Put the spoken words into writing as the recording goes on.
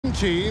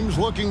teams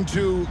looking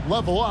to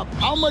level up.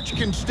 How much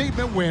can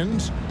statement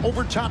wins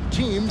over top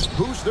teams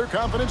boost their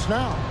confidence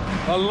now?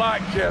 A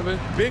lot, Kevin.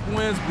 Big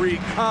wins breed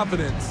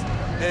confidence.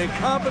 And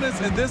confidence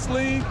in this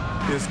league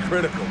is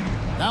critical.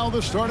 Now the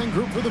starting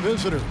group for the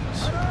visitors.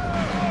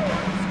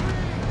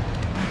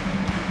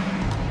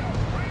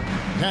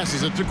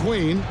 Passes it to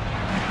Queen.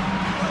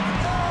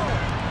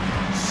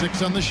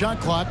 6 on the shot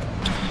clock.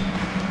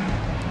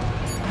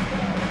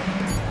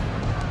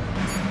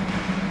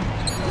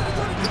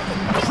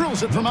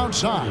 Drills it from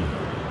outside.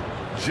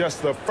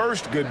 Just the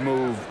first good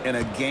move in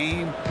a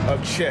game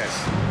of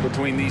chess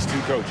between these two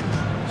coaches.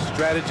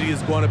 Strategy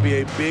is going to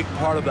be a big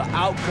part of the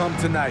outcome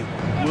tonight.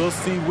 We'll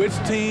see which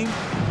team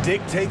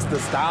dictates the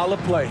style of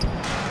play.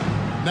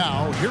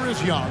 Now, here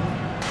is Young.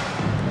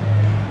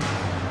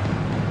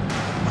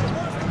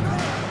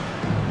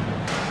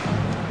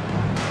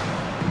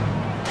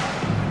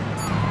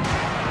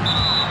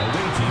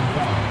 Away team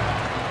foul.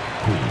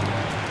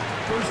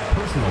 First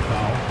personal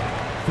foul.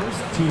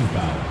 First team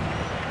foul.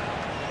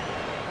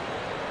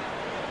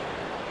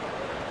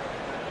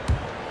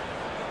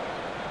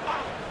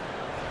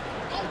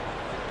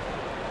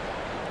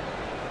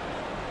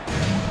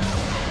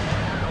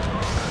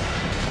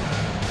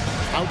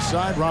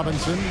 Outside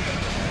Robinson.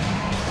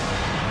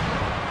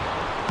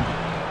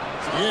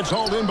 It's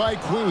hauled in by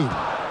Queen.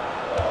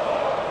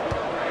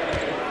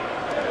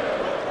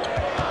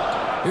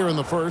 Here in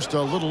the first,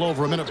 a little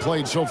over a minute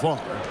played so far.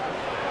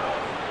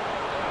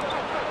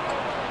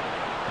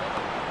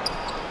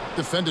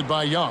 Defended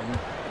by Young.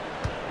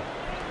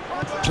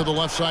 To the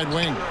left side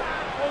wing.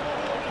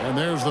 And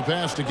there's the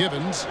pass to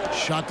Gibbons.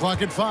 Shot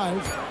clock at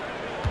 5.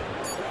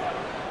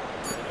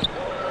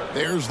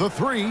 There's the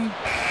 3.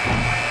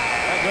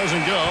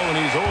 Doesn't go, and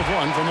he's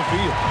 0-1 from the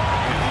field.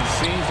 It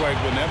seems like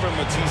whenever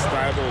Matisse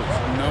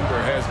Thybulle's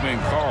number has been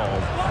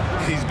called,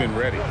 he's been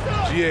ready.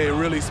 GA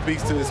really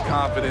speaks to his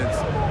confidence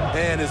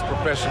and his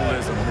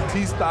professionalism.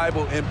 Matisse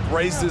Thybulle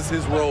embraces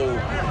his role,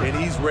 and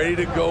he's ready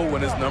to go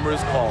when his number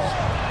is called.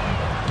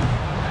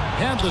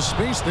 Had the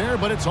space there,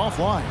 but it's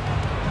offline.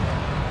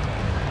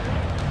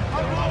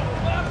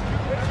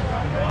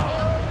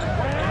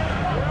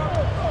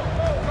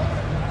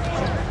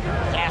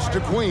 Pass to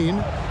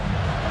Queen.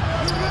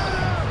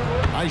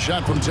 Nice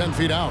shot from 10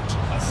 feet out.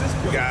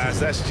 Guys,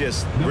 that's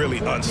just really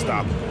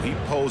unstoppable. He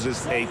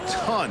poses a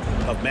ton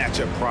of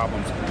matchup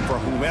problems for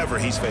whomever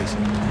he's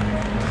facing.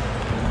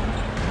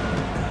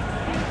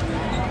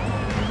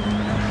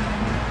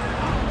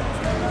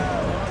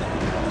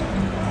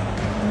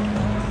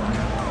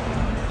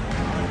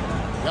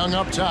 Young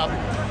up top.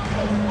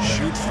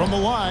 Shoots from the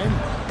line.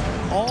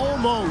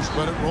 Almost,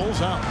 but it rolls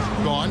out.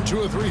 Gone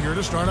 2 of 3 here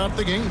to start out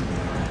the game.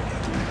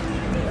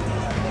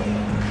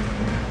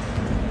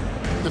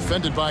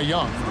 Defended by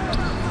Young.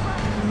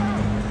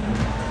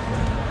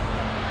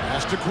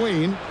 Pass to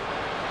Queen.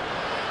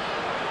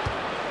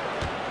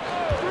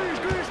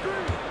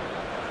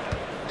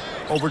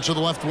 Over to the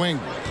left wing.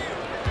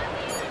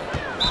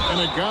 And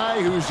a guy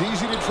who's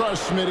easy to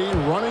trust, Smitty,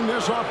 running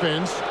this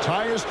offense,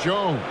 Tyus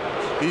Jones.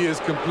 He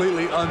is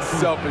completely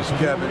unselfish,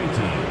 Kevin.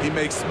 He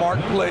makes smart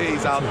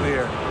plays out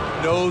there.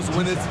 Knows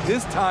when it's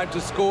his time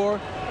to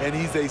score, and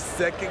he's a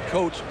second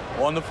coach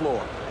on the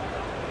floor.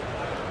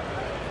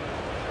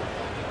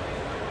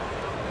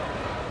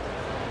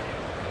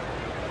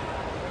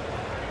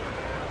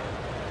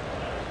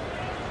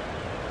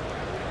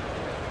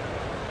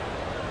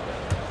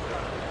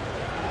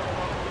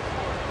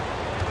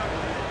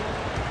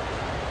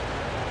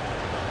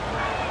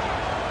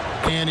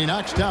 And he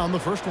knocks down the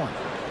first one.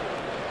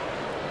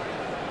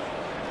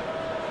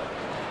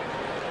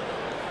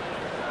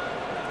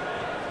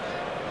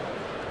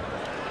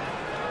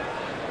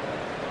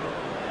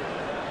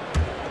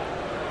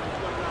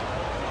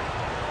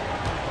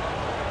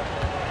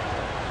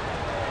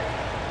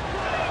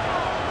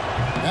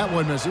 That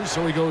one misses,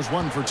 so he goes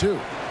 1 for 2.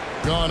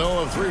 Gone 0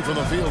 of 3 from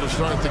the field to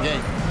start the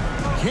game.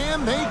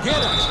 Can they get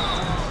it?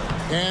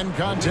 And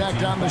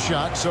contact on the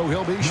shot, so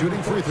he'll be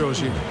shooting free throws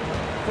here.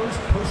 First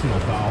personal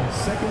foul,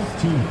 second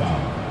team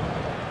foul.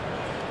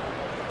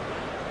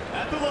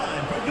 At the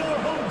line for your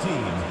home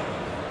team,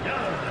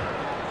 Young.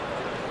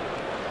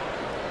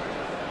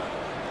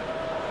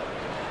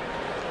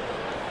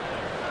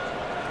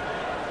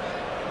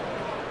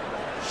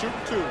 Shoot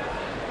 2.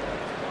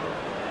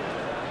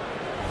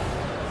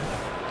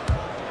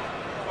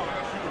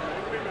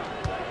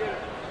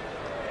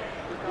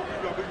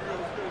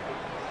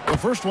 The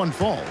first one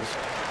falls.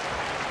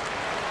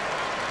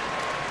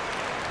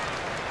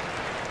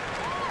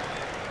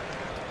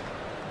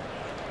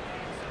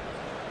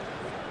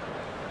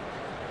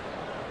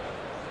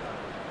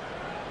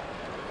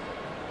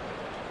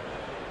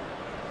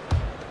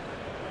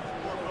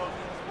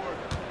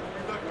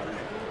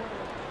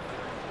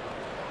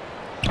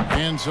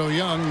 And so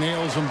Young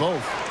nails them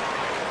both.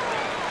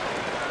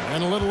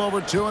 And a little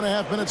over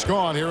 2.5 minutes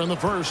gone here in the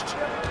first.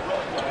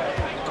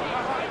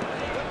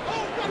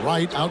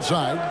 Right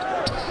outside.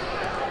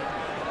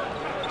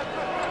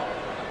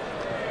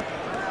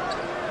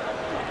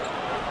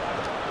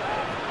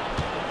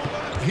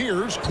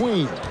 Here's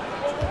Queen.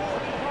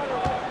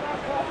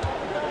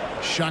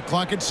 Shot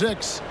clock at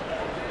 6.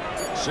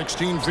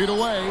 16 feet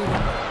away.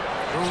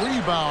 The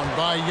rebound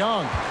by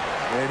Young.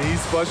 And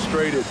he's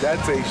frustrated.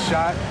 That's a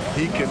shot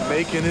he can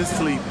make in his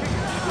sleep.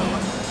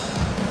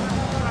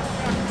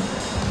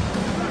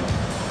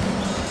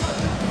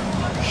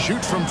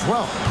 Shoots from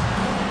 12.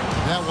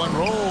 That one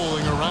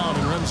rolling around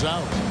and rims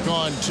out.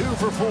 Gone 2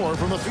 for 4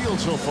 from the field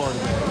so far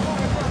today.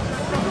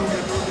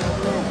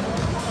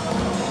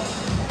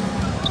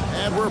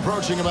 And we're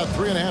approaching about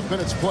 3.5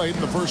 minutes played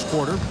in the first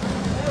quarter.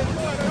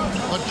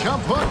 A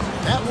jump hook.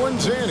 That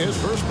one's in. His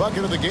first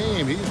bucket of the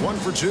game. He's 1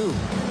 for 2.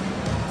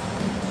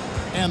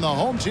 And the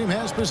home team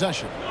has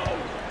possession.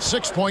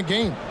 6-point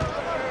game.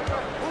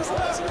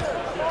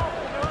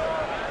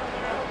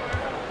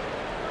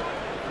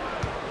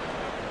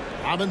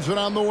 Robinson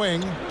on the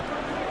wing.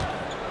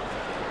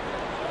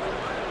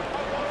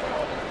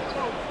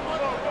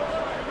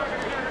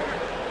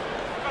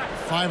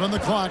 Five on the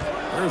clock.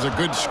 There's a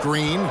good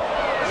screen.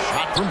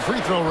 Shot from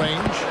free throw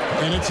range.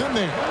 And it's in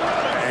there.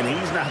 And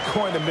he's not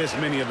going to miss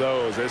many of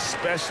those,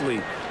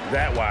 especially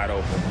that wide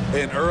open.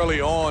 And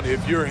early on,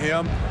 if you're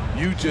him,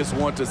 you just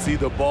want to see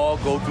the ball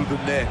go through the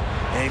net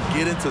and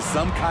get into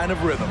some kind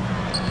of rhythm.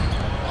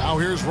 Now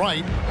here's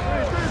Wright.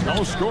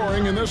 No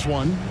scoring in this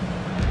one.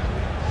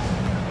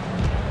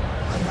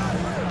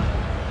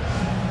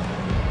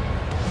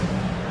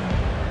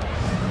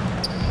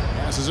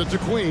 Passes it to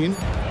Queen.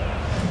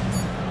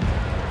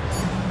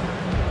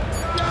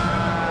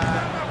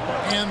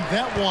 And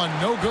that one,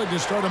 no good to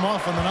start him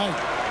off on the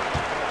night.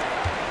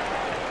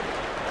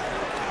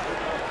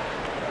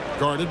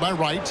 Guarded by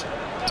Wright.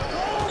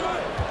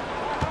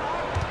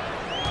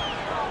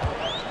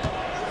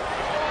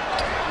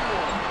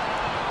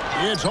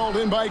 It's hauled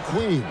in by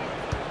Queen.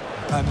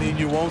 I mean,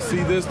 you won't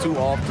see this too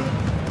often.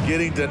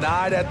 Getting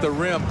denied at the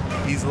rim.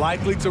 He's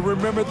likely to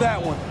remember that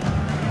one.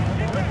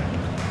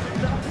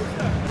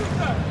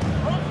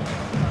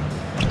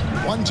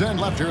 1:10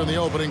 left here in the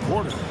opening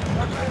quarter.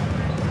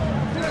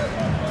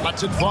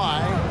 Lets it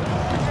fly.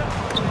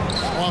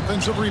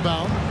 Offensive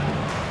rebound.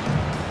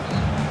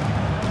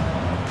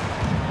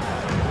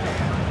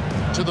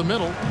 To the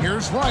middle.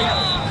 Here's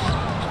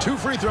Wright. 2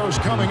 free throws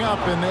coming up,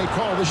 and they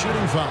call the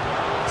shooting foul.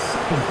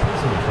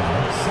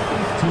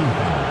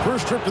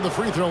 First trip to the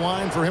free throw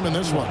line for him in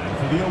this one.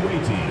 For the away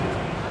team.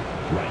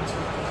 Right.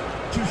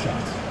 2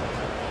 shots.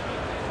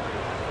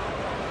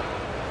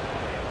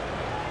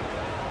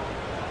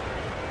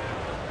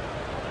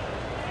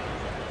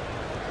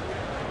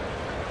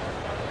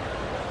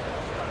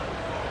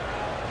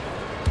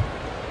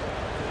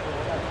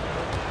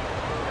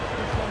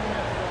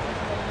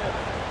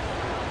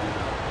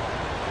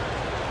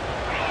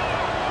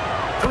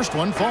 First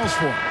one falls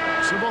for him.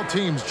 So both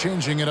teams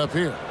changing it up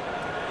here.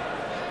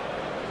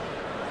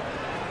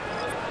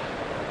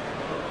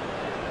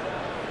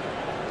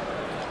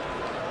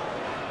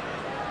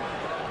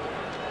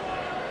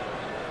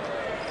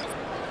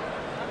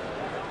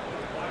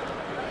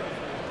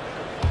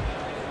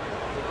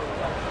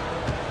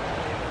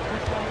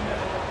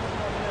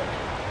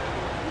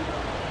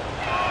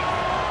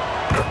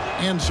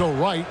 And so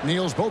Wright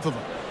nails both of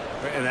them.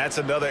 And that's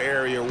another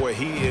area where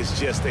he is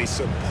just a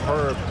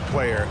superb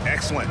player.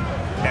 Excellent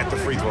at the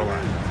free throw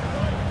line.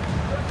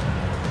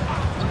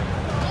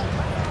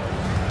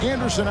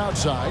 Anderson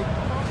outside.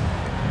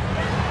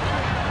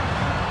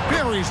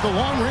 Buries the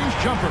long-range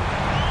jumper.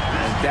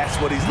 And that's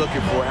what he's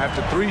looking for.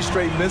 After 3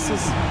 straight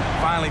misses,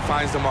 finally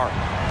finds the mark.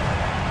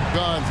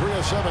 Gone 3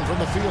 of 7 from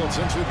the field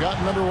since we've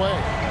gotten underway.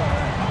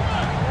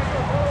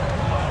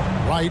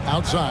 Wright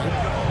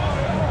outside.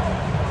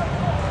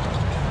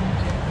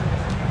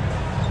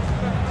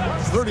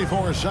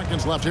 34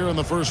 seconds left here in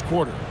the first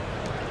quarter.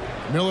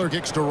 Miller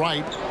kicks to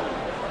Wright.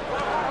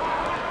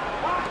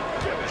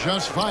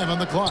 Just 5 on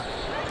the clock.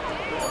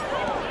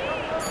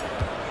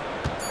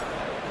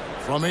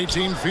 From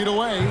 18 feet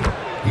away,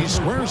 he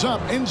squares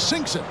up and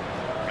sinks it.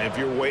 If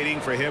you're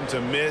waiting for him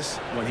to miss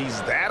when he's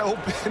that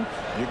open,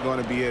 you're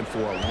going to be in for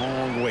a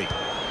long wait.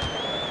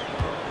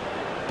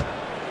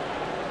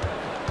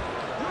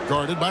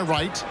 Guarded by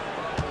Wright.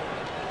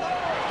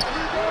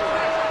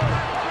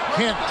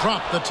 Can't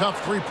drop the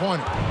tough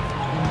three-pointer.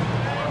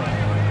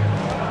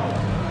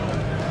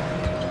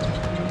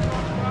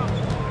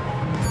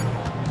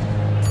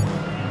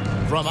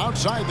 From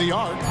outside the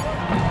arc.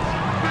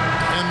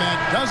 And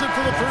that does it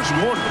for the first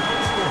quarter.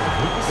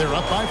 They're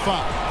up by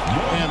 5.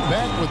 And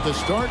back with the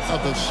start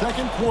of the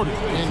second quarter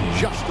in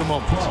just a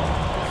moment.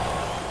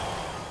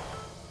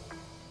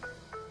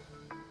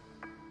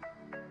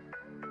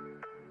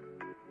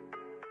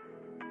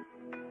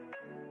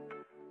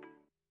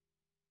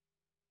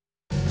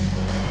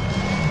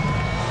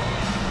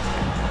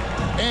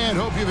 And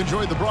hope you've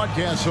enjoyed the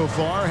broadcast so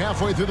far.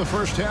 Halfway through the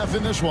first half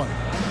in this one.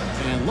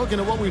 And looking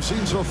at what we've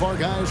seen so far,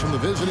 guys, from the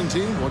visiting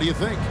team, what do you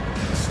think?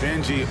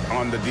 Stingy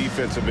on the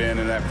defensive end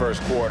in that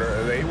first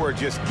quarter. They were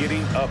just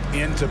getting up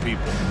into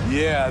people.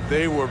 Yeah,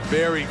 they were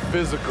very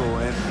physical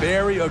and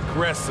very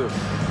aggressive.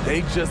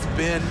 They've just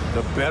been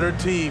the better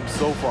team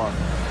so far.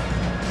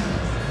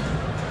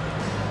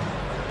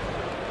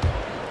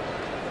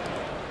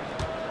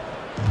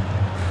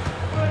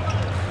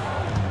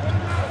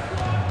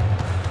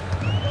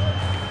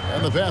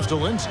 the pass to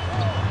Lindsay.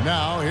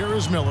 Now here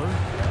is Miller.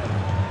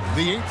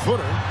 The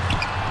 8-footer.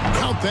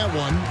 Count that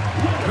one.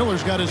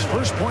 Miller's got his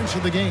first points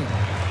of the game.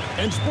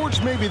 And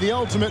sports may be the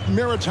ultimate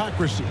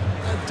meritocracy.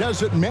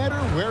 Does it matter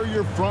where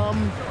you're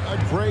from,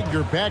 Greg,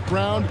 your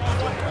background?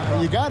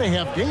 You got to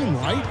have game,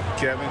 right?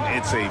 Kevin,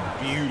 it's a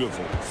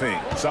beautiful thing.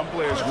 Some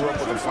players grew up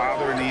with a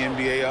father in the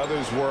NBA.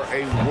 Others were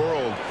a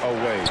world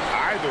away.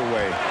 Either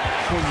way,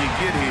 when you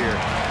get here,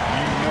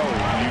 you know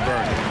you've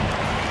earned it.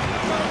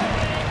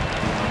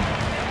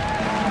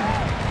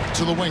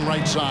 To the wing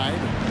right side.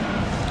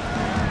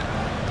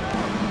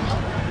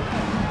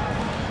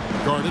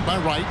 Guarded by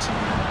Wright.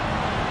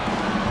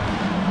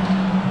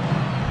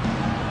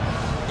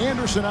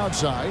 Anderson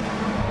outside.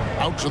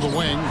 Out to the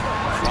wing.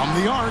 From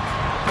the arc.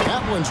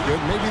 That one's good.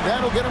 Maybe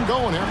that'll get him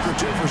going after a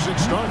 2-for-6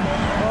 start.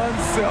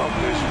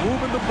 Unselfish.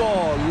 Moving the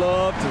ball.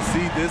 Love to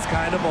see this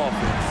kind of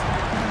offense.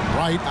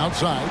 Wright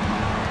outside.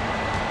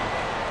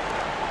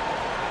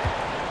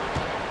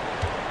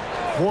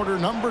 Quarter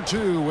number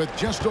 2 with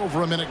just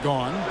over a minute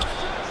gone.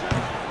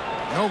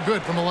 No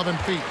good from 11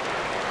 feet.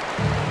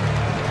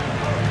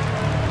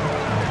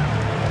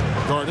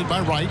 Guarded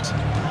by Wright.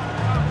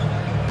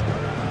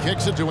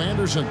 Kicks it to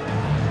Anderson.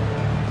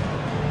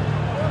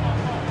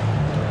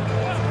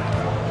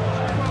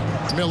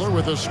 Miller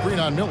with a screen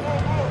on Miller.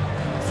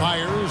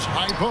 Fires,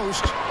 high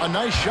post. A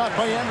nice shot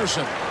by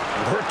Anderson.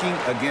 Working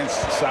against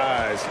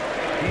size,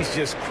 he's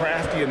just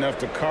crafty enough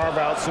to carve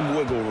out some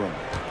wiggle room.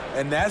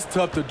 And that's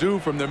tough to do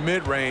from the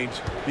mid-range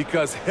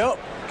because help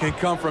can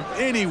come from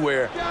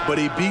anywhere, but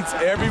he beats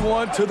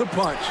everyone to the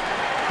punch.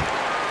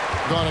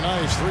 Got a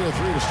nice 3 of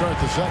 3 to start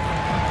the second.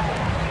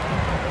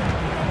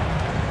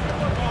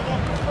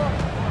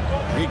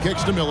 He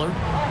kicks to Miller.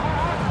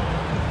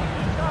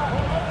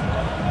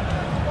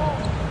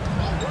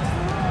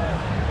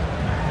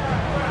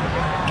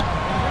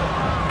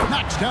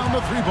 Knocks down the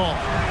 3-ball.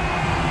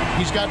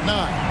 He's got 9.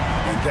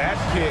 And that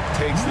kick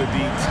takes the D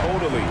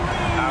totally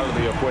out of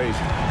the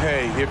equation.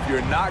 Hey, if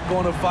you're not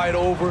going to fight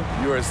over,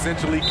 you're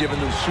essentially giving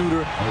the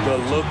shooter the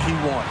look he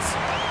wants.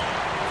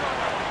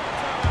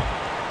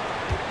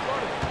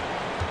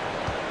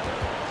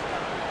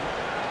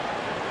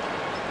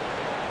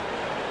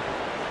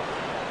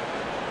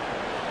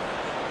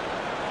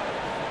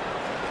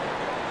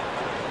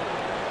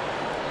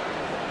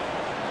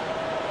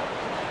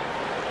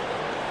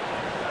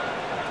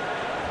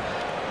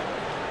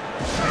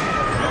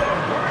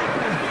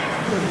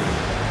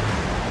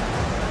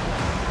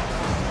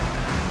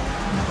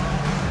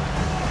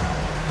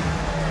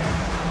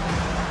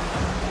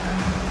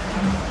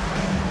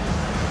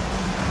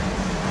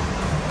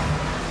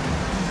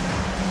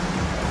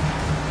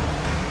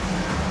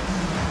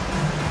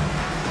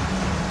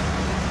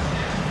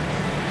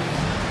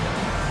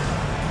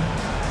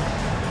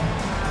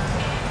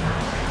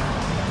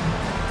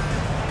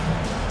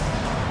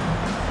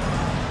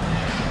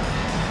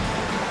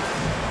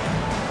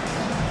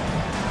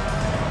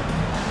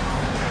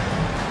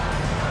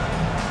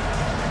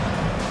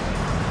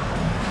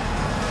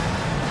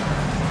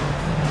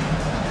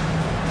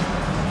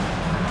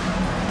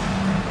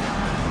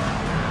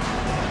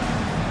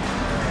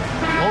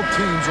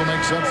 Teams will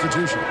make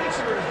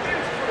substitutions.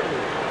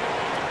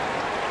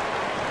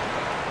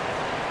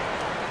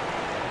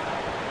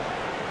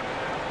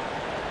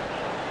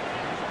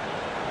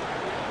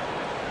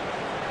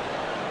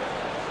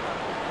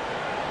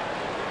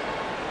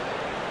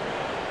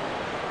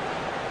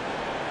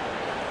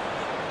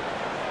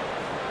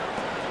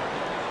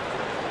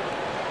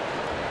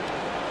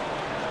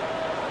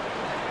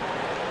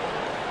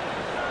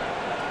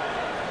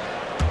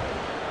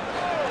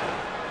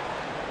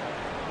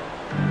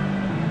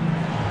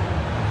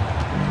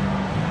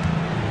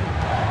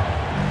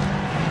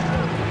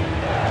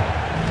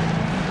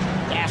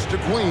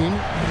 Queen.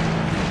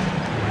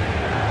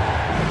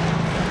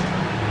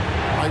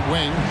 Right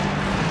wing.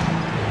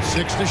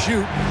 6 to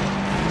shoot.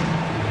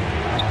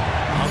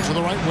 Out to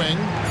the right wing.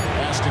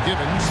 Pass to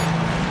Gibbons.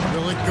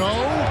 Will it go?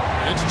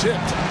 It's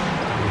tipped.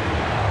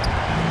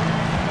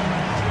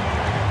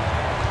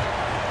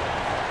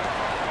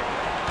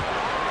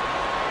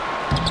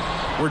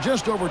 We're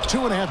just over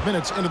 2.5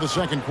 minutes into the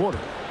second quarter.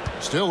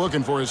 Still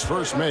looking for his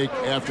first make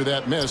after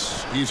that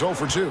miss. He's 0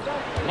 for 2.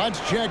 Let's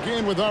check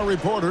in with our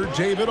reporter,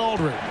 David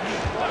Aldridge.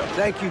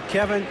 Thank you,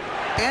 Kevin.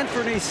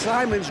 Anthony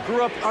Simons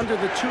grew up under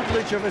the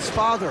tutelage of his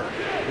father,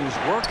 whose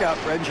workout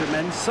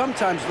regimen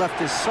sometimes left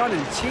his son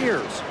in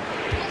tears.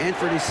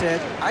 Anthony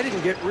said, "I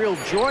didn't get real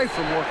joy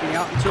from working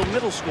out until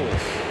middle school.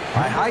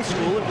 By high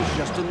school, it was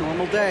just a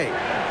normal day.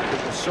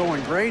 It was so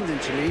ingrained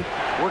into me,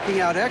 working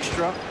out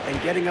extra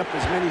and getting up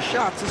as many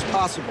shots as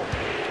possible."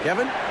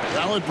 Kevin?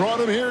 Well, it brought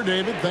him here,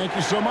 David. Thank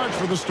you so much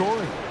for the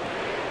story.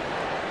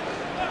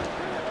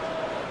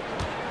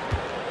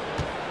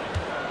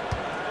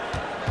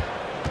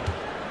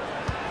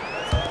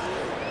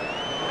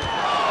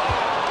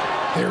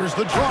 Here's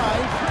the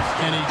drive,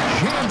 and he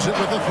jams it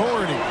with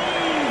authority.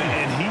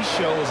 And he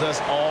shows us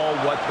all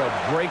what the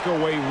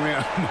breakaway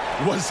rim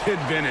was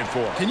invented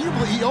for. Can you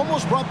believe he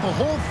almost brought the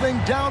whole thing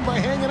down by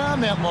hanging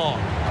on that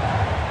long?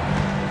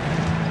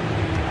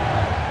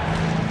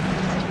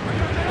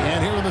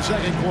 the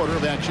second quarter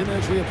of action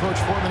as we approach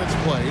 4 minutes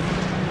played.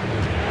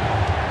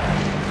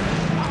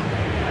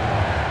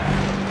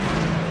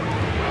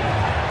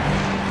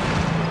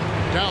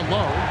 Down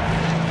low.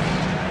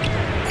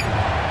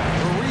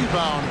 A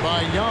rebound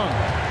by Young.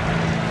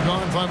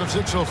 Gone 5 of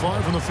 6 so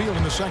far from the field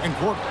in the second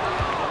quarter.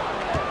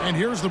 And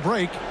here's the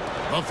break.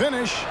 The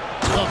finish.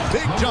 The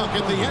big dunk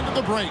at the end of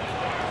the break.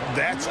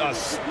 That's a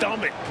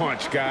stomach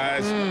punch,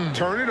 guys.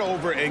 Turn it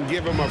over and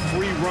give him a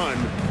free run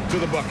to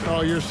the bucket.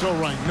 Oh, you're so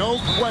right. No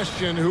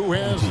question who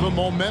has the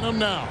momentum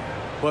now.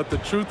 But the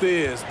truth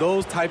is,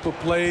 those type of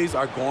plays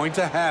are going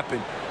to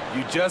happen.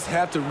 You just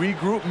have to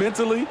regroup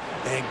mentally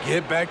and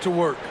get back to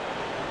work.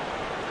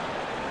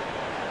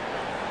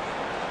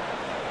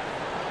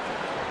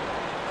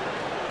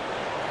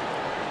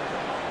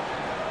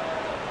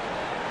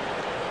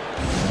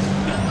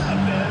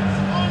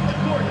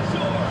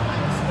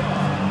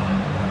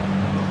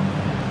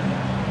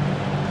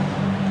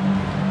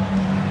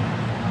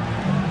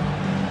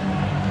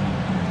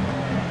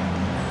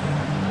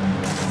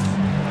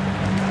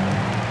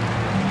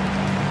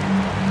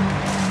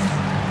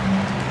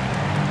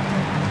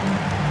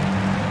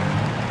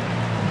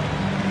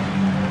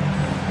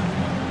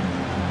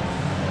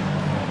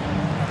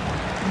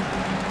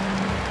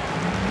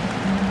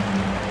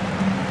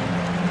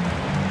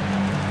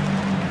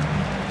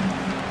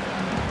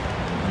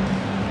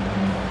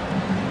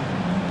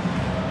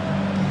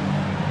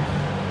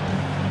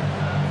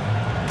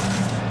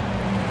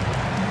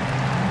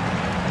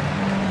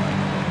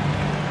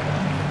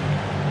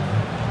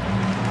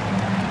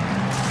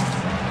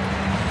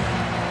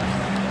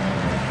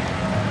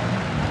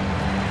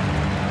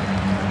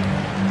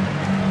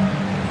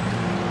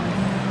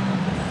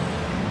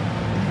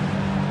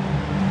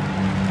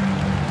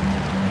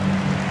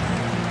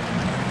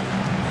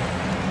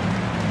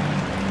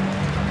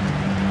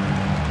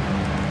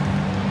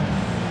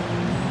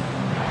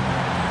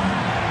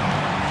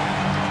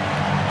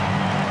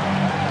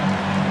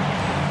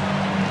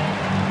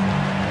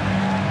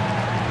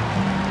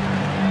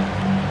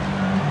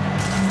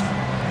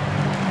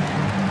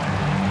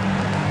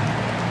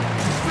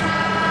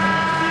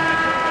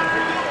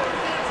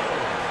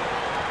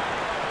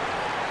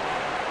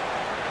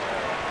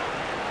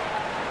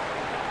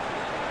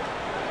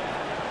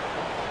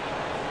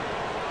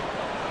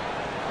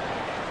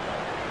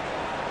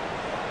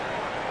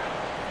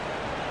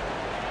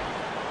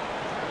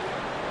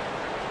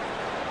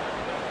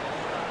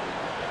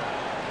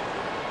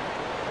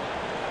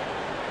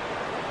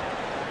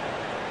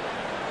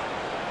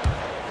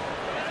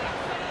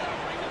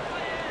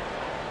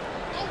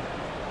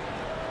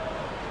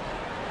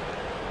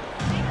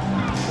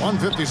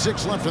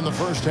 .156 left in the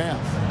first half.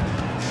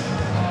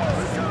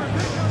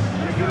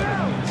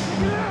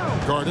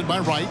 Guarded by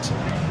Wright.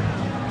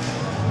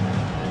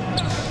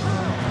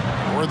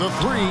 For the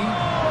three.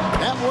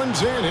 That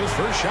one's in. His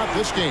first shot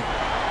this game.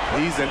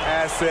 He's an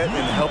asset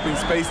in helping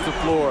space the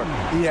floor.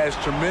 He has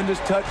tremendous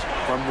touch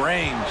from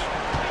range.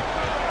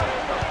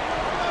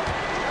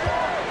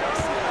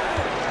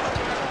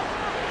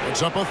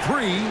 It's up a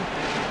three.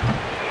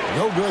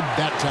 No good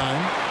that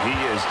time. He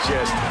is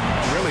just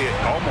really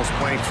almost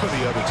playing for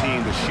the other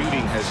team. The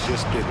shooting has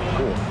just been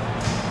poor.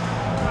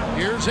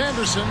 Here's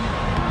Anderson.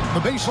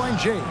 The baseline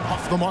J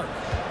off the mark.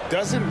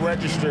 Doesn't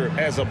register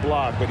as a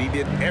block, but he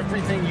did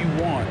everything you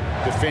want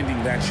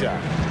defending that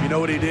shot. You know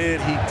what he did?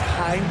 He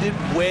timed it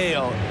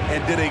well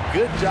and did a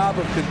good job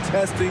of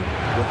contesting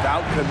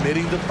without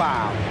committing the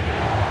foul.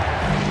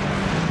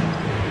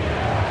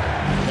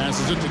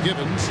 Passes it to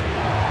Gibbons.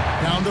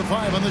 Down to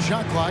 5 on the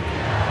shot clock.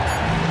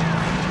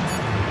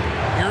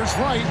 Here's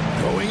Wright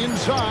going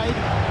inside.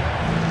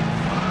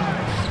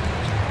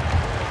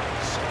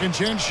 Second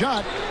chance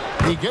shot.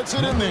 He gets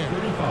it in there.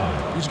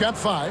 He's got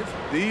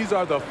 5. These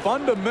are the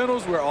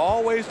fundamentals we're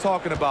always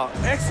talking about.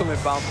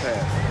 Excellent bounce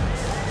pass.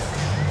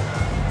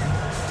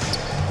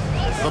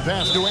 The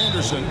pass to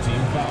Anderson.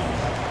 Team foul.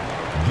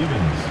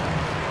 Gibbons.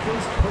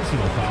 First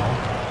personal foul.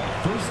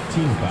 First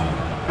team foul.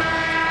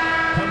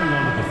 Coming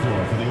onto the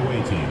floor for the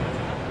away team.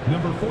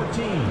 Number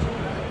 14,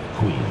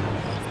 Queen.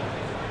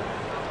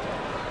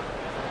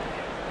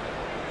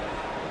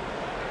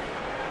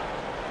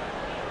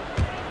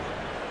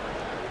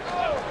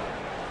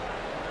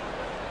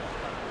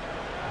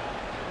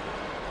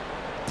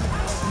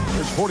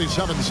 There's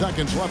 47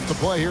 seconds left to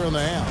play here in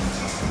the half.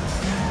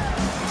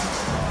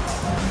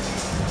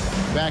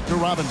 Back to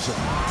Robinson.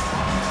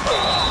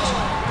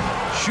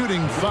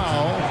 Shooting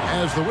foul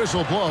as the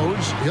whistle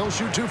blows. He'll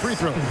shoot 2 free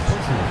throws.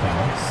 Personal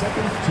foul,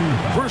 second team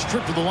foul. First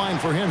trip to the line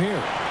for him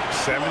here.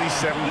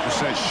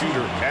 77%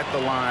 shooter at the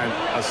line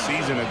a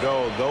season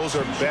ago. Those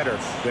are better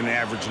than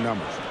average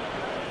numbers.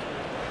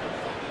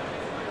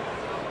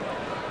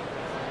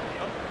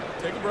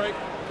 Take a break.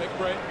 Take a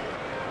break.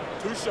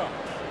 2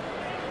 shots.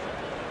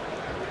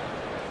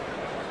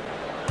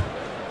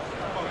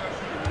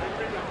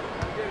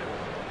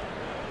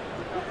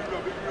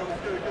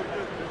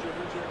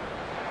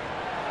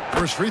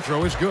 First free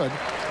throw is good.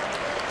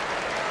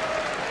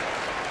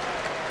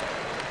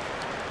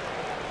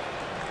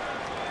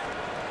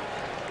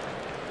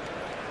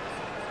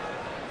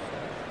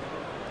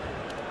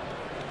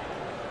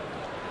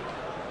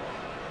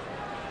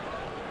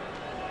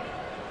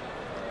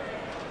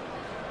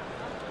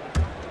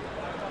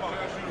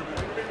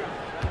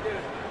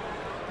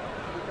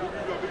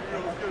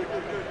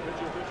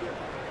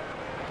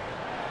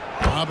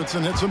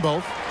 Robinson hits them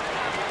both.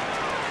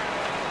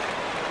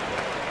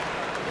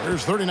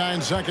 There's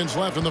 39 seconds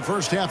left in the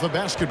first half of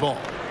basketball.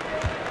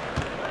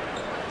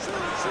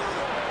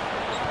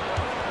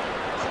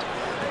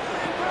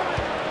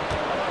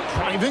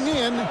 Driving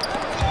in.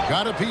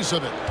 Got a piece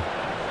of it.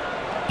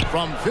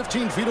 From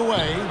 15 feet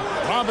away,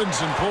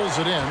 Robinson pulls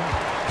it in.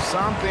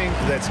 Something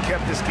that's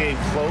kept this game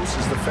close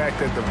is the fact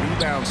that the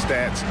rebound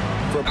stats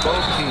for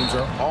both teams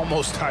are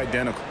almost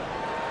identical.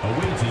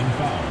 Away team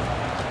foul.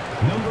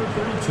 Number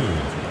 32.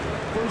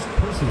 First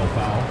personal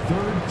foul,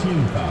 third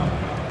team foul.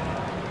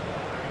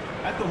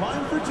 At the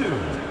line for two.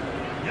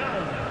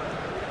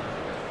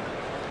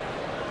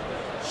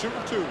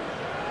 Shoot two.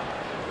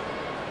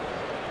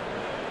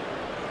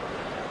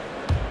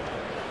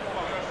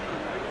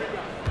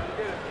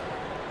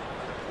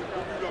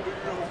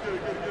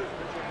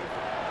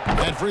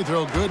 That free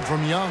throw good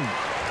from Young.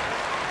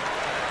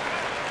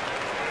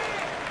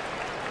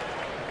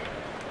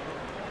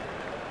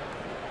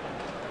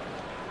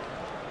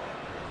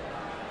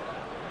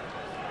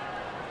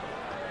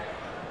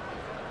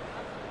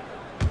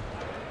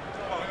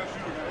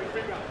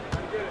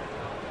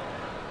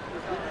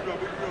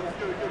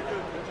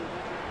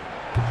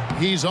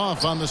 He's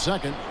off on the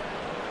second.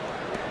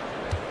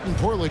 And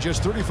Portland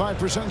just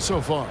 35% so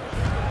far.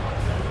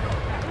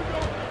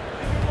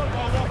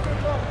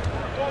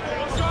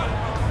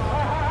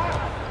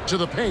 To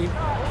the paint.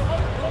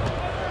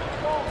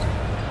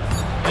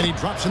 And he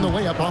drops in the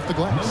layup off the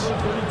glass.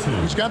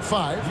 He's got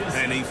 5.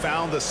 And he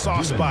found the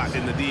soft spot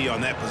in the D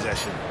on that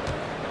possession.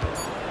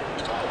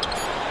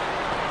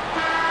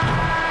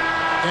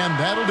 And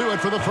that'll do it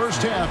for the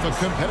first half. A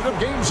competitive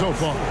game so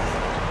far.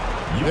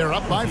 They're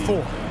up by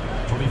 4.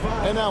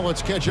 And now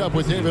let's catch up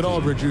with David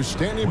Aldridge, who's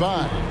standing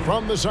by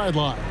from the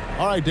sideline.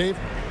 All right, Dave.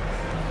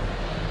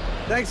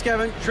 Thanks,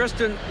 Kevin.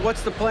 Tristan,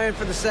 what's the plan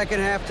for the second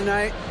half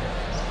tonight?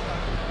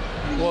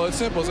 Well, it's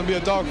simple. It's going to be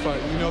a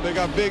dogfight. You know, they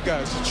got big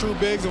guys, true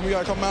bigs, and we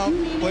got to come out,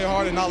 play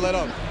hard, and not let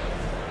up.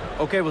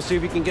 Okay, we'll see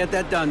if we can get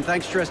that done.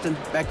 Thanks, Tristan.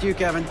 Back to you,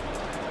 Kevin.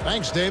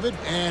 Thanks, David.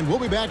 And we'll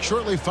be back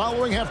shortly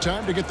following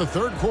halftime to get the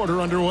third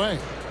quarter underway.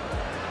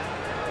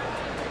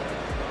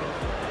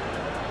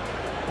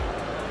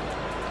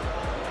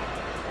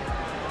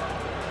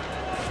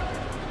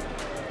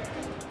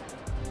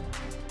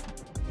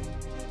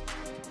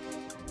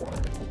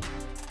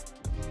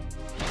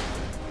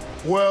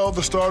 Well,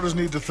 the starters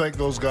need to thank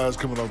those guys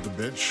coming off the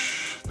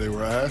bench. They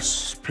were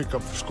asked, pick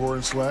up the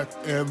scoring slack,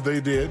 and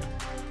they did.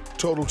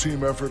 Total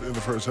team effort in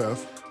the first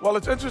half. Well,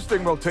 it's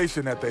interesting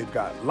rotation that they've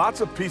got.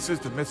 Lots of pieces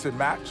to mix and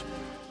match.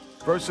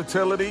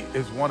 Versatility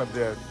is one of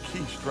their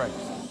key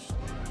strengths.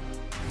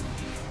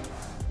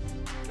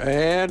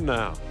 And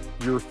now,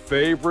 your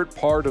favorite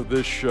part of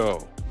this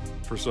show,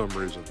 for some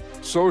reason,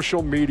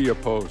 social media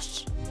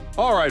posts.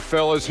 All right,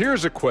 fellas,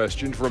 here's a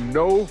question from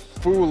No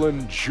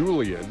Foolin'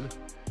 Julian.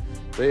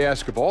 They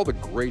ask, of all the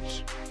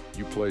greats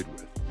you played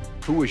with,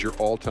 who was your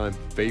all-time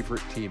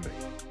favorite teammate?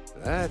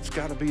 That's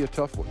got to be a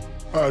tough one.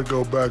 I'd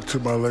go back to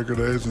my Laker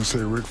days and say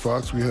Rick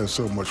Fox. We had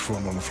so much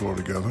fun on the floor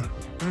together.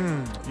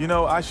 You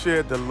know, I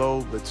shared the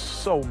load with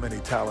so many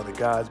talented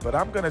guys, but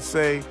I'm going to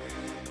say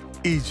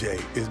EJ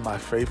is my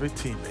favorite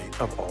teammate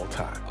of all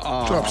time.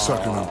 Stop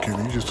sucking up,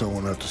 Kenny. You just don't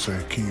want to have to say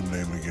Hakeem's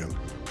name again.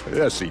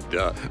 Yes, he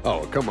does.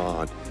 Oh, come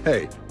on.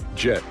 Hey,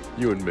 Jet,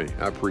 you and me,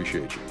 I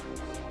appreciate you.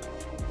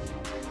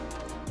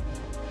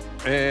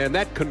 And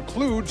that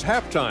concludes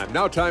halftime.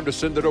 Now time to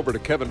send it over to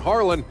Kevin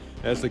Harlan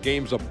as the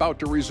game's about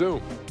to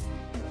resume.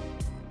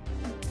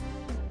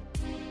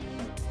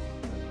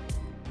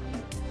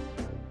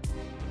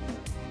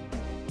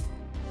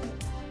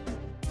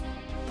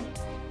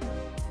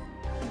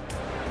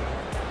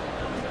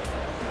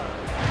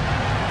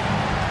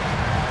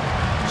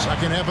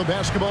 Second half of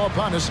basketball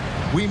upon us.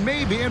 We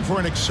may be in for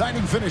an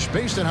exciting finish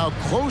based on how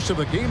close of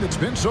a game it's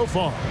been so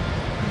far.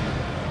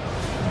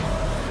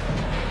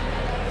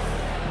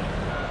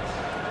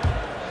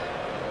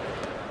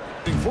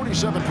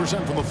 Shooting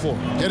 47% from the floor,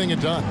 getting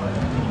it done.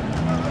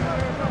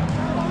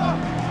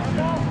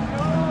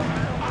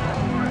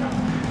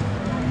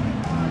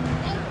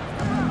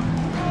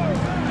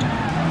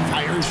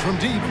 Fires from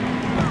deep.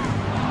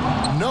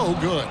 No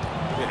good.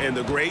 And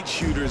the great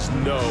shooters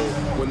know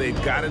when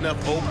they've got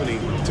enough opening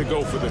to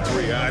go for the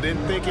three. I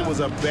didn't think it was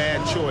a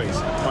bad choice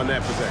on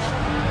that possession.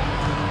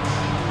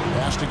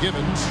 Pass to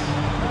Gibbons.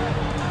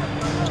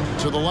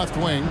 To the left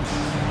wing.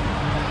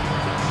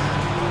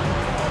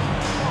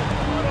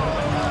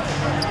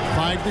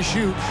 5 to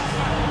shoot.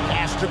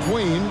 Pass to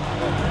Queen.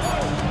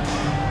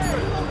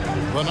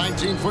 The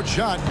 19-foot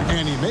shot,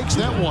 and he makes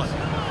that one.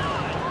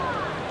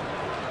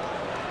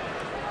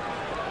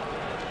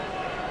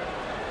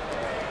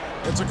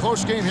 It's a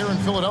close game here in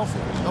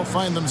Philadelphia. They'll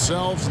find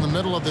themselves in the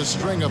middle of this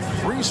string of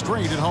 3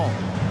 straight at home.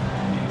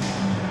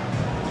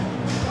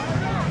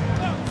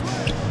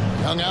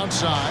 Young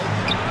outside.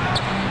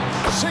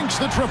 Sinks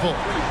the triple.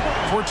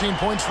 14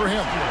 points for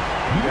him.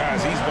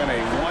 Guys, he's been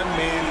a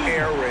one-man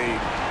air raid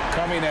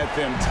coming at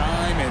them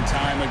time and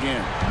time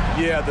again.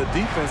 Yeah, the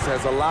defense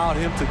has allowed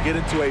him to get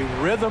into a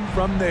rhythm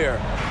from there,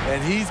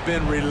 and he's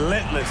been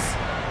relentless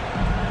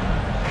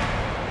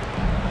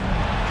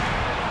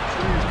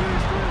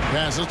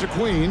Passes to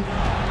Queen.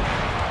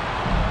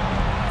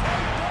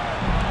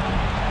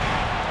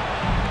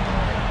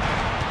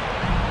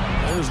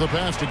 There's the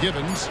pass to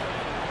Givens.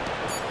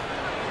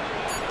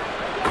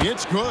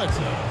 It's good.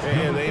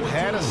 And they've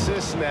had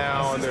assists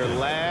now on their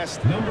last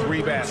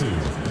 3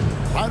 baskets.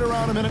 Right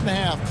around a minute and a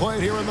half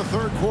played here in the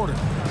third quarter.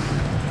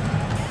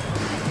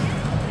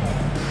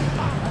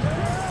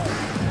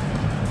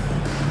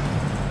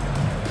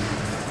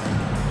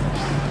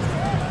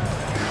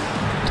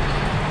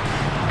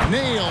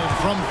 Nailed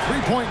from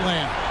three-point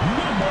land.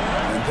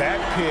 And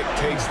that pick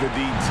takes the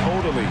D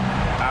totally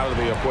out of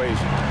the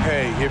equation.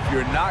 Hey, if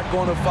you're not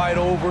going to fight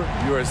over,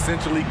 you're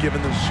essentially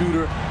giving the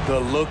shooter the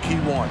look he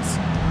wants.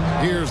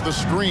 Here's the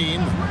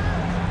screen.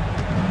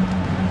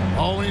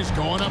 Oh, he's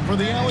going up for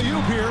the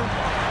alley-oop here.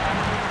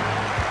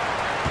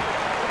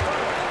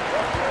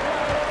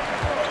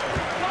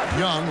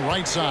 Young,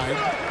 right side.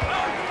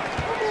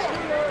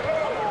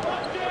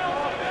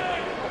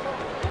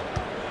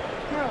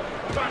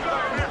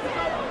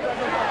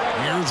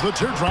 Here's the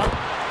teardrop.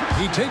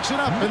 He takes it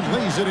up and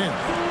lays it in.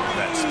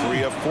 That's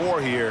 3 of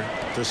 4 here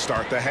to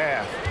start the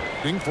half.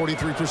 Being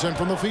 43%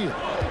 from the field.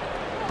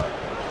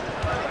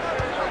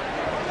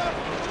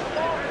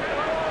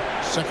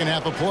 Second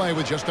half of play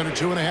with just under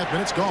 2.5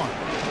 minutes gone.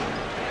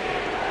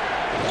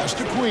 Pass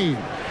to Queen.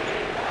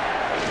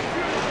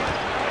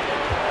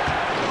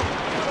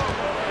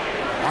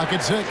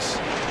 Pocket 6.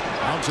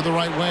 Out to the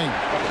right wing.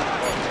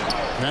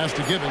 Pass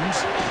to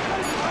Givens.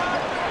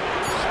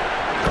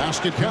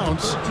 Basket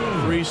counts.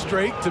 3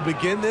 straight to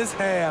begin this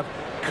half.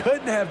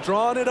 Couldn't have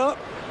drawn it up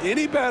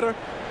any better.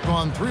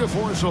 Gone 3 of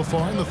 4 so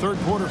far in the third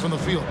quarter from the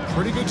field.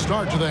 Pretty good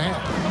start to the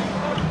half.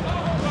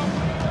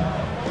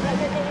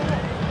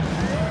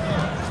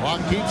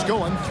 Clock keeps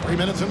going. 3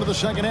 minutes into the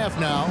second half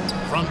now.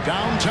 From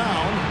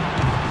downtown,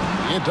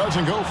 it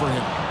doesn't go for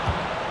him.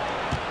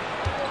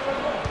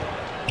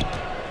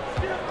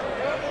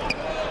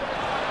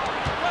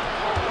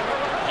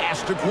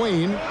 Pass to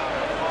Queen.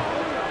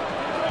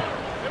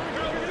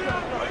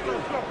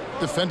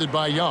 Defended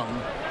by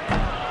Young.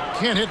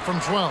 Can't hit from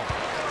 12.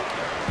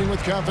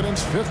 With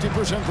confidence,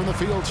 50% from the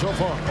field so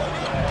far.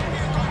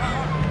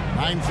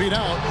 9 feet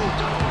out,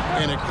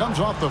 and it comes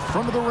off the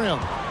front of the rim.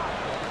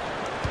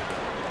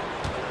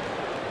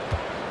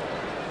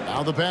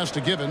 Now the pass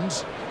to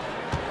Givens.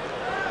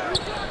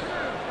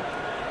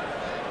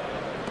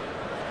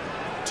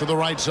 To the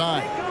right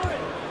side.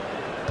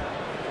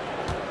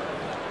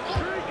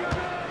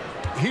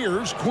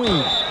 Here's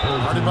Queen.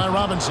 Guarded by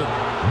Robinson.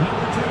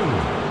 Number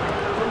 2.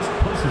 First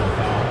personal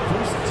foul,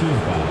 first team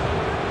foul.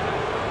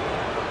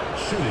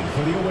 Shooting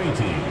for the away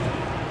team.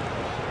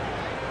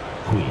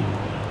 Queen.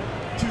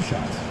 2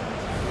 shots.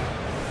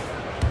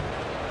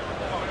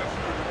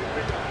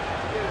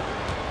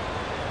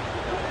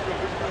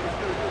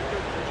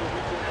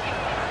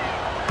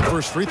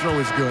 First free throw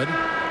is good.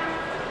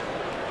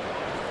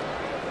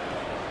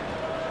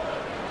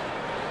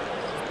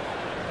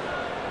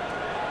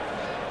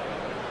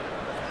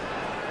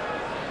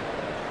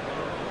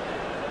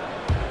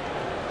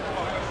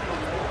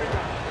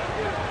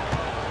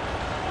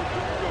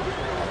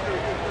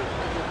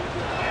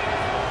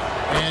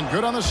 And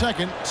good on the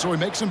second, so he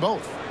makes them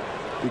both.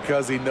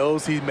 Because he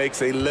knows he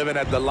makes a living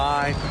at the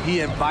line, he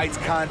invites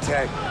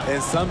contact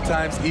and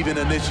sometimes even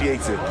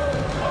initiates it.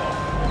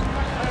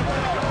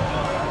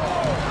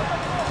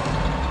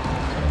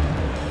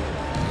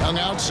 Young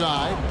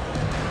outside.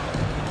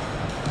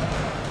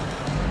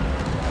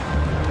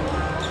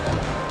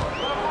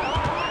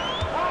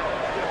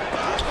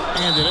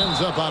 And it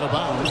ends up out of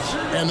bounds,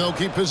 and they'll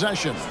keep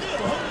possession.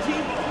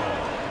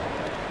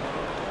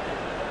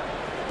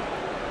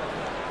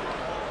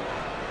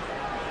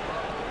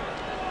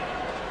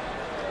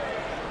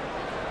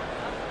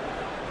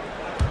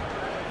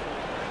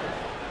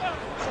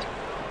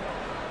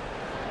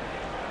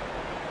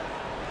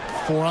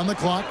 Four on the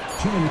clock.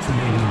 2 minutes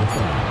remaining in the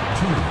third.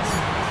 2 minutes.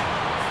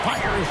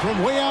 Fires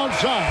from way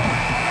outside.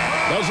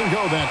 Doesn't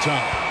go that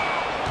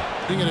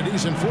time. Being at a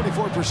decent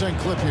 44%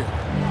 clip here.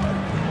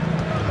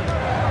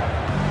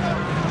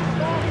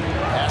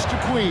 Pass to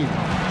Queen.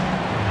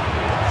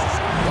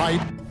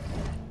 Right.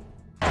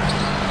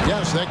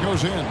 Yes, that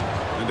goes in.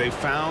 And they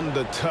found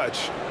the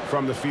touch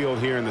from the field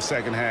here in the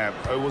second half.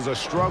 It was a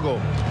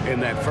struggle in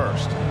that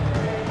first.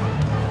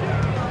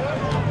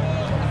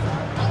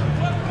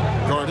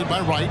 Guarded by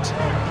Wright.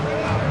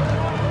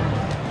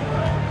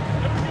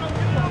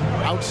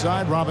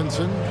 Outside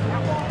Robinson.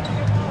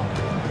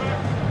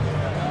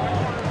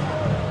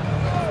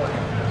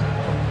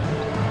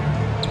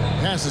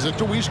 Passes it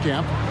to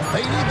Wieskamp.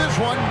 They need this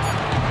one.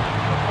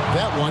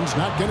 That one's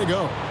not going to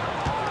go.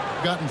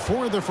 Gotten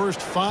 4 of their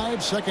first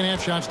 5 second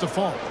half shots to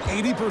fall.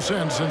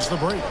 80% since the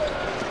break.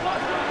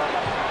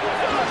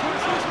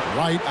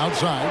 Wright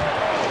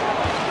outside.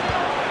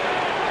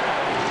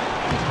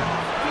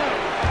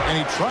 And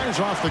he tries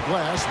off the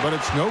glass, but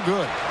it's no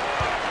good.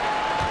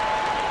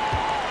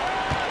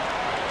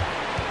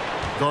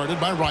 Guarded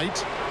by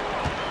Wright.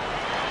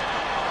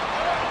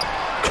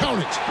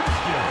 Count it.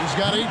 He's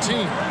got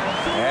 18.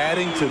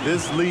 Adding to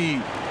this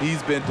lead,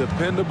 he's been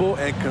dependable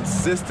and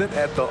consistent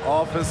at the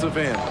offensive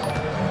end.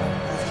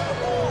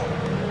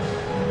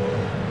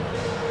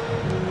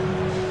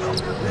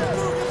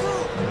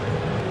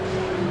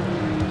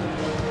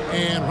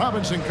 And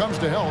Robinson comes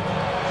to help.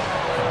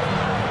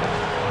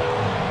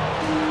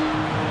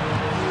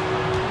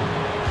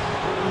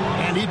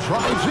 And he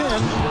drives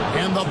in,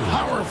 and the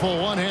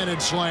powerful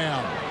one-handed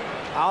slam.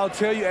 I'll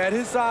tell you, at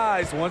his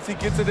size, once he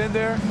gets it in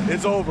there,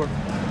 it's over.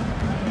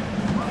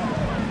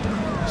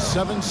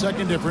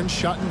 7-second difference,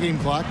 shot and game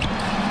clock.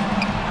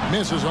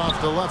 Misses off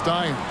the left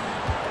iron.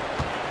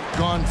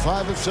 Gone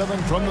 5 of 7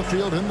 from the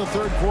field in the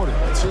third quarter.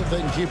 Let's see if they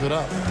can keep it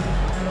up.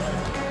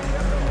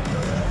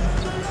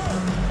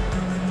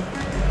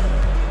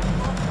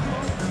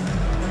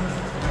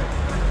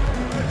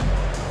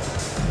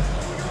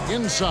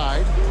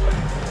 Inside.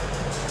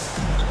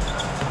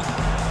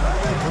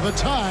 For the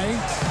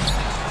tie.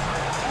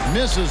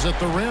 Misses at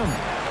the rim.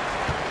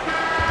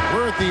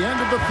 We're at the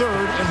end of the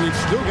third, and we've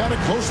still got a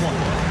close one.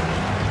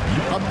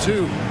 Up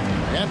 2.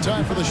 And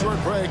time for the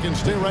short break, and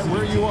stay right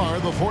where you are.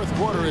 The fourth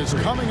quarter is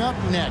coming up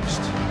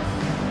next.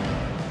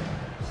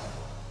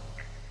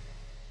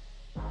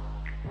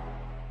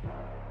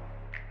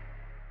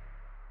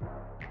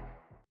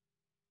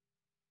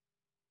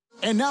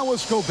 And now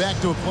let's go back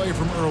to a play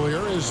from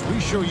earlier as we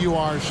show you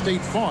our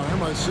State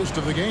Farm assist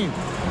of the game.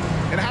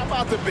 And how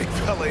about the big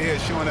fella here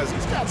showing us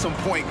he's got some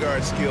point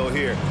guard skill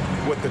here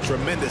with the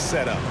tremendous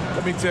setup.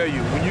 Let me tell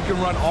you, when you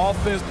can run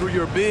offense through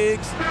your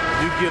bigs,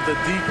 you give the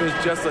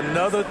defense just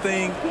another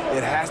thing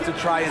it has to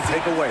try and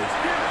take away.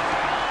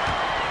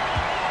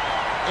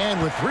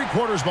 And with 3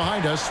 quarters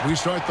behind us, we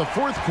start the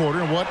fourth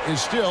quarter in what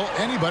is still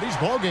anybody's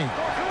ball game.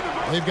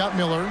 They've got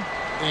Miller,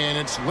 and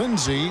it's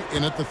Lindsay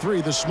in at the 3,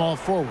 the small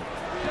forward.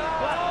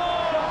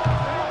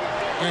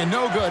 And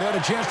no good. Had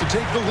a chance to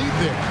take the lead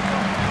there.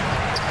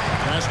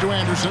 Pass to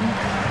Anderson.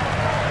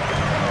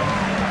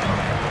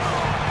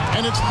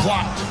 And it's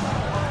blocked.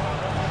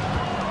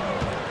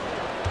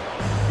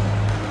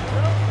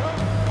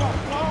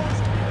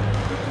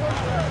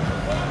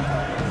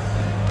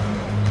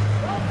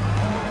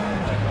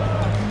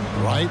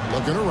 Wright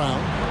looking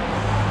around.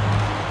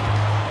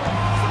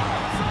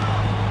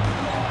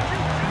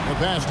 The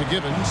pass to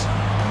Gibbons.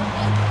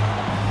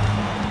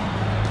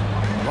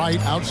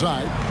 Wright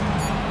outside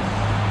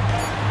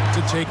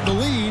to take the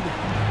lead,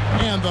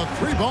 and the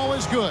 3 ball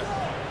is good.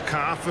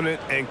 Confident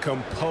and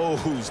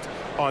composed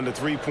on the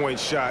three-point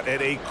shot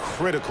at a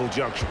critical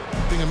juncture.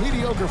 Being a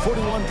mediocre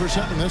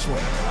 41% in this one.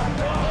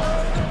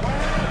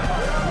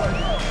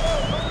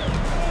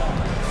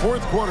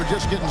 Fourth quarter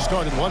just getting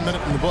started, 1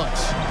 minute in the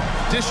books.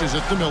 Dishes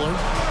it to Miller.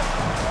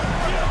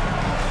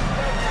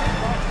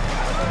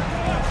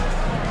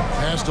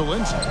 Pass to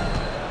Lindsay.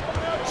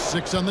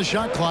 6 on the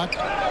shot clock.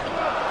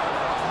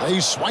 They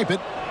swipe it.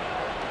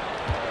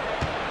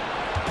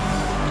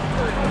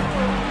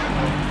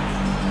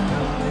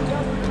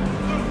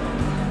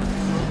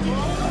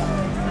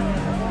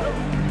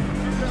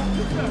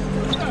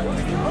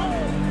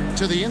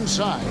 To the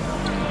inside.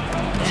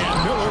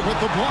 And Miller with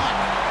the block.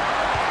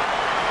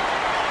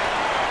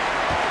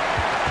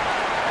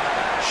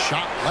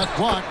 Shot left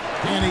block,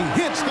 and he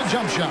hits the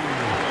jump shot.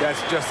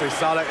 That's just a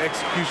solid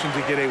execution to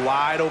get a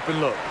wide open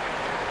look.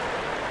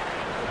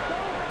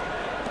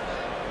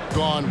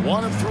 Gone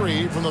 1 of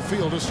 3 from the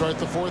field to start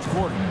the fourth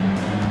quarter.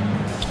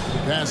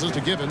 Passes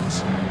to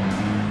Gibbons.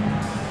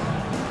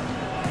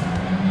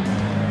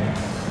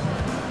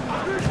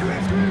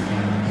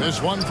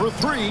 This one for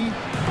 3.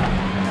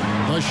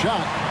 The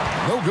shot,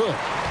 no good.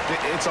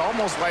 It's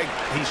almost like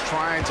he's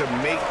trying to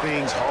make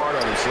things hard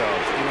on himself.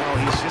 You know,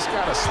 he's just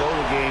got to slow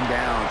the game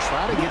down,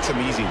 try to get some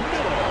easy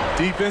ones.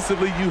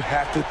 Defensively, you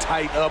have to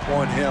tighten up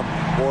on him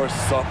or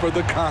suffer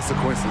the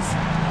consequences.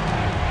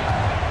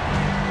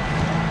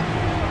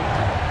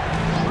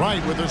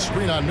 Wright with a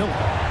screen on Miller.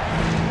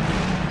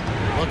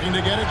 Looking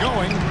to get it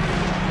going.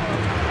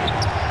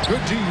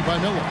 Good D by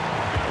Miller.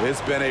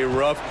 It's been a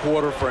rough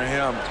quarter for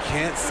him.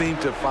 Can't seem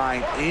to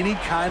find any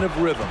kind of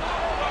rhythm.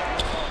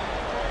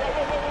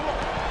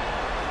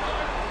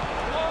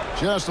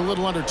 Just a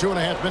little under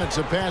 2.5 minutes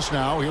have passed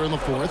now here in the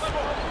fourth.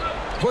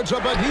 Puts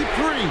up a deep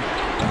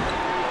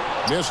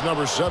 3. Miss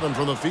number 7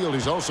 from the field.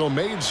 He's also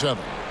made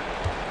 7.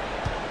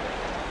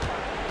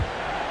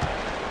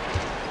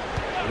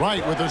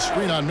 Wright with a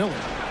screen on Miller.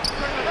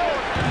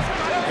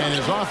 And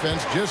his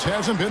offense just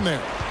hasn't been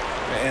there.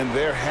 And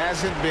there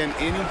hasn't been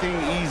anything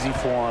easy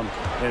for him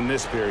in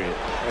this period.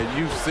 And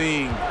you've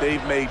seen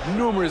they've made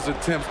numerous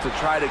attempts to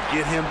try to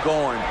get him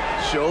going.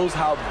 Shows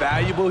how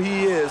valuable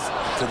he is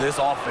to this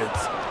offense.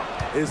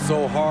 It's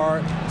so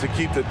hard to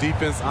keep the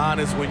defense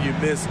honest when you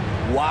miss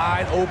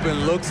wide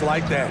open looks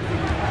like that.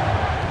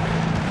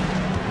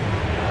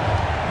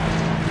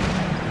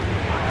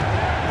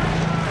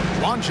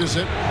 Launches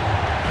it.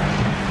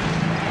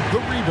 The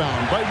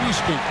rebound by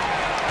Wiesking.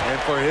 And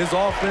for his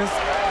offense,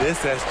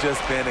 this has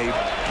just been a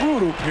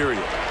brutal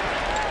period.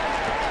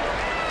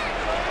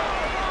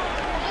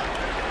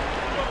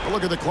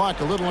 Look at the clock.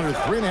 A little under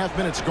 3.5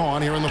 minutes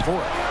gone here in the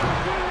fourth.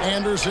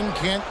 Anderson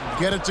can't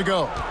get it to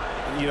go.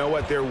 You know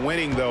what? They're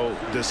winning, though,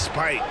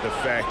 despite the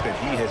fact that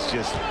he has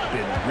just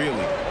been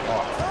really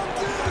off.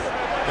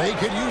 They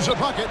could use a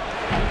bucket.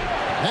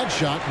 That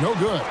shot, no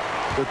good.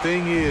 The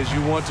thing is,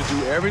 you want to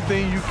do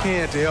everything you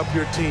can to help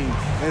your team,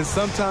 and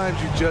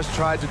sometimes you just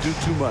try to do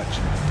too much.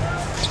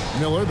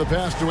 Miller, the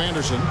pass to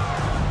Anderson.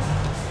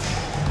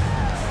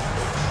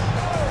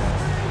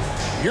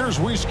 Here's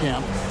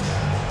Wieskamp.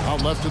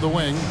 Out left to the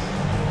wing.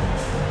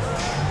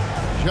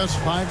 Just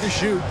 5 to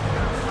shoot.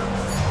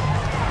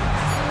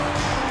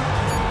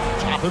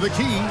 Top of the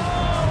key.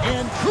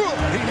 And good.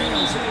 He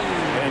nails it.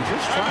 And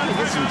just trying to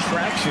get some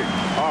traction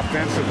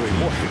offensively.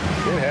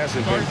 Boy, it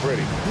hasn't been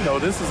pretty. You know,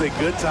 this is a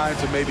good time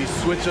to maybe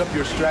switch up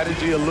your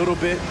strategy a little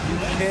bit. You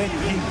can't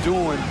keep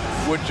doing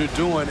what you're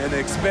doing and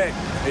expect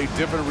a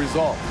different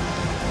result.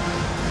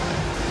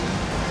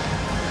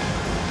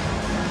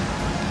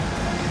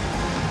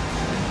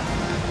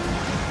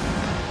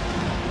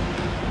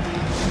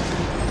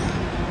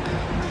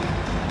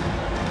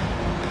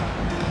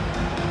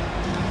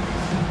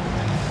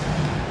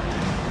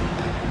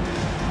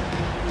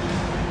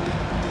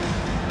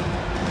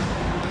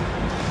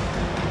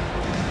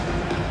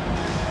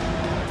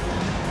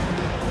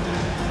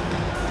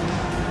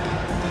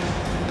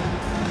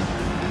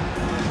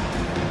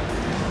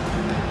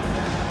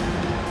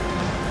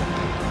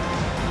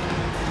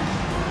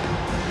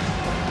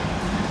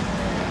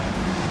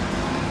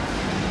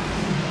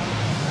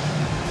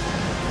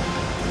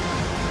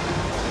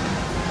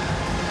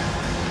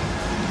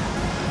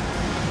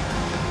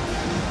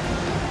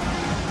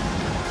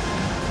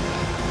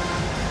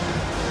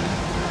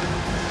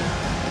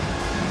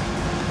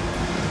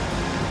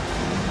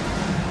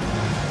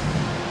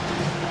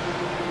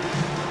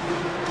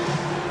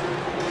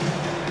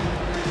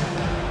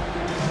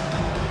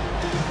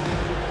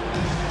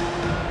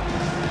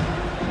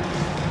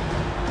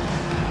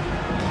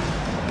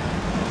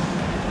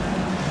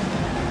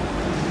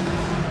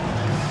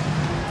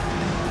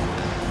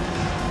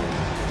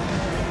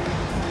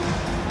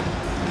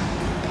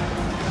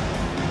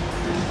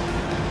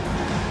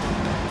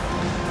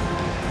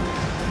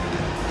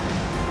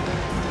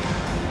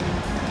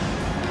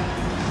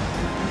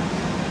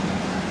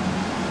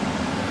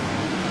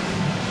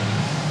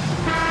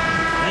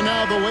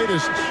 The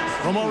latest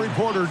from our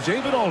reporter,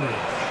 David Aldridge.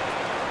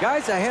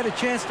 Guys, I had a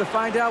chance to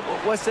find out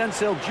what Wes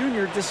Unseld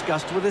Jr.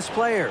 discussed with his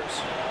players.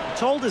 He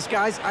told us,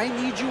 guys, I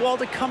need you all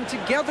to come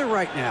together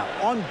right now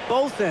on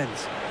both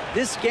ends.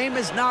 This game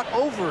is not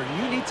over,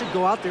 and you need to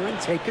go out there and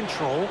take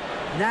control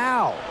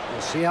now.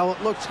 We'll see how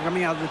it looks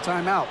coming out of the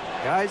timeout.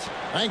 Guys?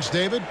 Thanks,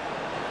 David.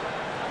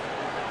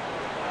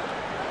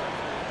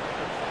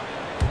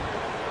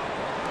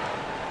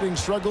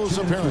 Struggles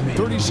apparent.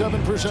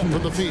 37%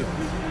 from the field.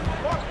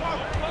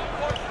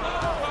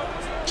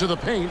 To the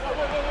paint.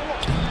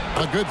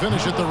 A good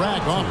finish at the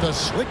rack off the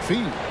slick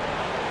feed.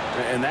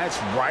 And that's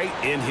right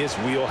in his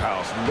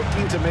wheelhouse,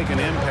 looking to make an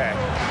impact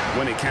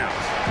when it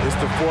counts. It's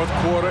the fourth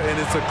quarter, and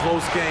it's a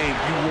close game.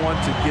 You want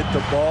to get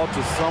the ball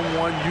to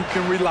someone you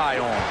can rely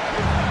on.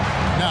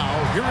 Now,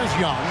 here is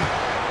Young.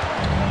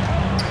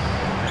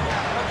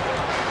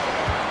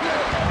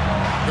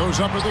 Goes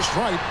up with the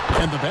stripe,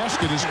 and the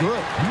basket is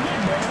good.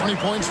 20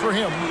 points for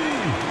him.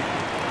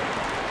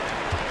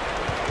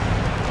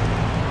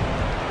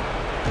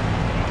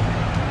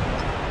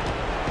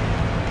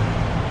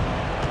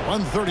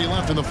 1:30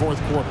 left in the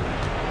fourth quarter.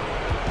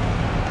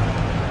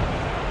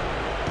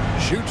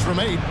 Shoots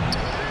from 8.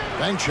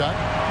 Bank shot,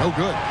 no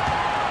good.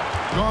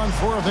 Gone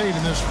 4 of 8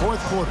 in this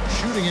fourth quarter,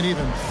 shooting an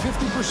even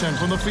 50%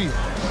 from the field.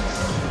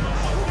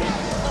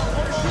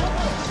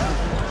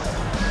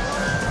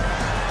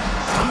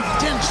 He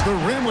dents the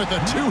rim with a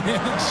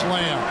 2-handed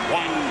slam.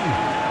 Wow.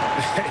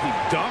 Hey,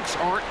 dunks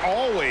aren't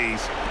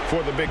always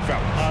for the big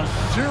fella. A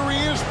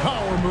serious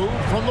power move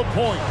from the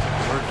point.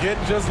 Forget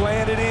just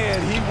laying it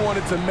in. He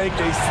wanted to make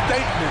a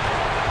statement.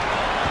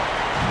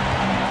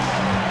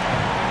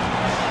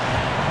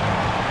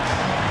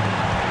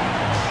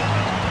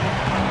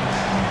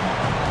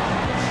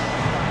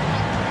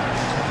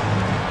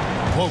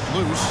 Poke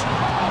loose.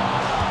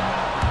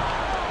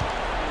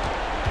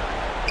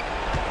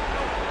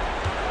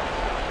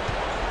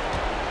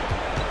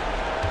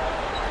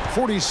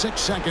 .46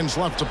 seconds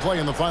left to play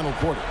in the final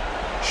quarter.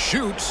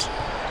 Shoots.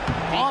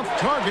 Off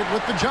target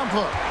with the jump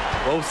hook.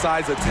 Both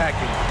sides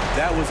attacking.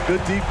 That was good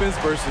defense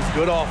versus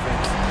good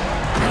offense.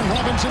 And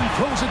Robinson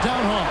throws it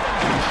down hard.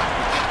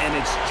 And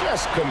it's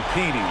just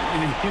competing.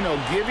 You know,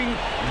 giving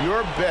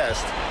your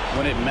best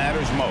when it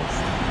matters most.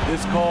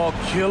 It's called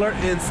killer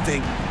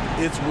instinct.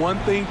 It's one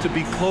thing to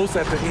be close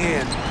at the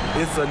end.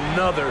 It's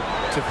another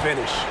to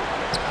finish.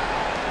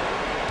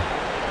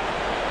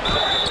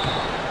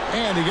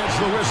 And he gets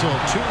the whistle.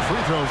 2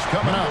 free throws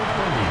coming up.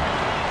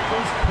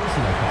 First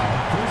personal foul,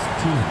 first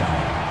team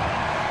foul.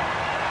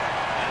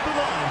 At the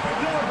line for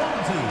your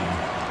home team,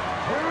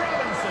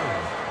 Robinson.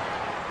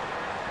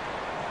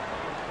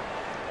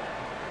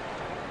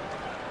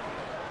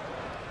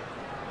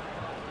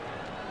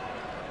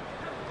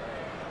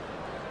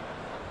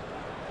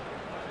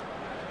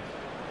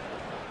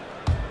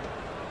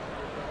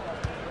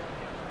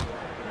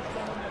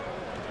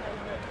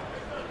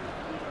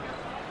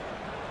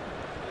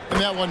 And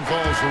that one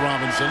falls for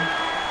Robinson.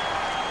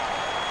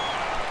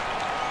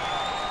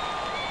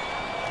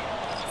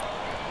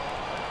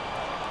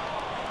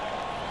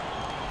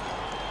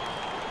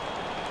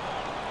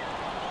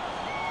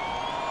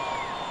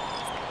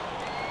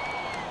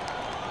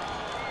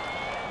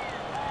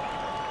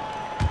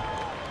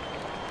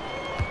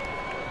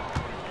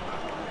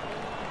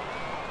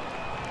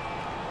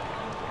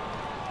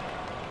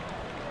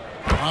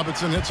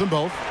 Robinson hits them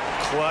both.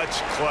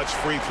 Clutch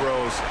free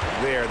throws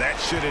there. That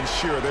should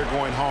ensure they're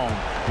going home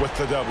with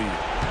the W.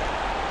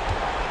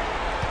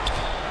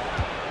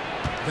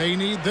 They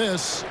need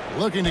this.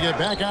 Looking to get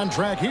back on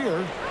track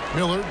here.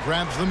 Miller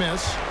grabs the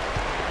miss.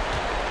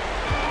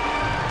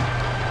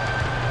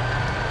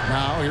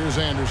 Now here's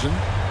Anderson.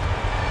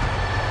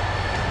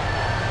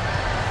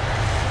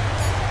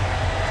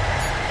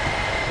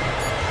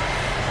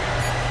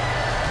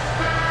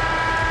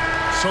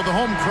 So the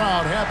home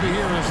crowd happy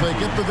here as they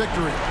get the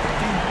victory.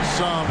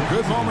 Some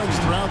good moments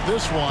throughout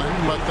this one,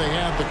 but they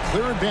have the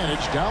clear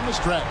advantage down the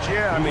stretch.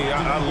 Yeah, I mean,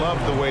 I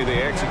love the way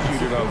they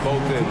executed on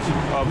both ends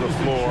of the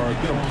floor,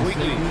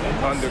 completely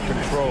under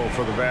control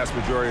for the vast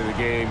majority of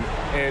the game.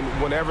 And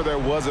whenever there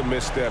was a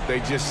misstep, they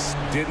just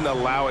didn't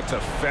allow it to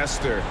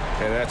fester,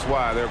 and that's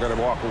why they're going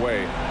to walk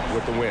away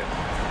with the win.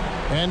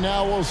 And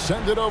now we'll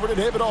send it over to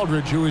David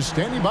Aldridge, who is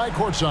standing by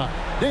courtside.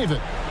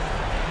 David.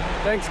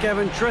 Thanks,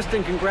 Kevin.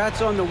 Tristan,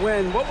 congrats on the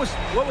win. What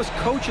was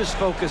Coach's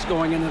focus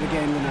going into the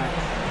game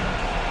tonight?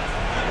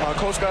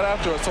 Coach got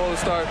after us, told us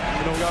to start,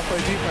 we got to play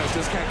defense.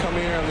 Just can't come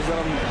here and just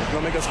let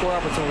them make a score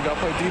opportunity. We got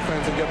to play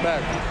defense and get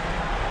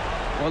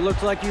back. Well, it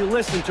looks like you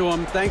listened to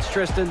him. Thanks,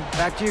 Tristan.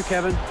 Back to you,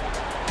 Kevin.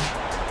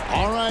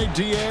 All right,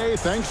 DA,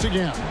 thanks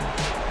again.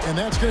 And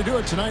that's going to do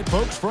it tonight,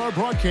 folks, for our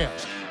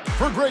broadcast.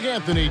 For Greg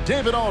Anthony,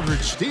 David Aldridge,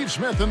 Steve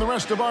Smith, and the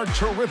rest of our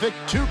terrific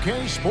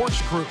 2K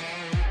Sports crew,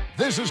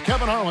 this is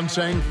Kevin Harlan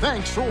saying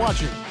thanks for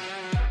watching.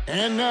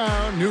 And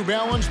now, New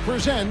Balance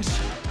presents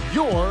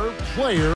Your Player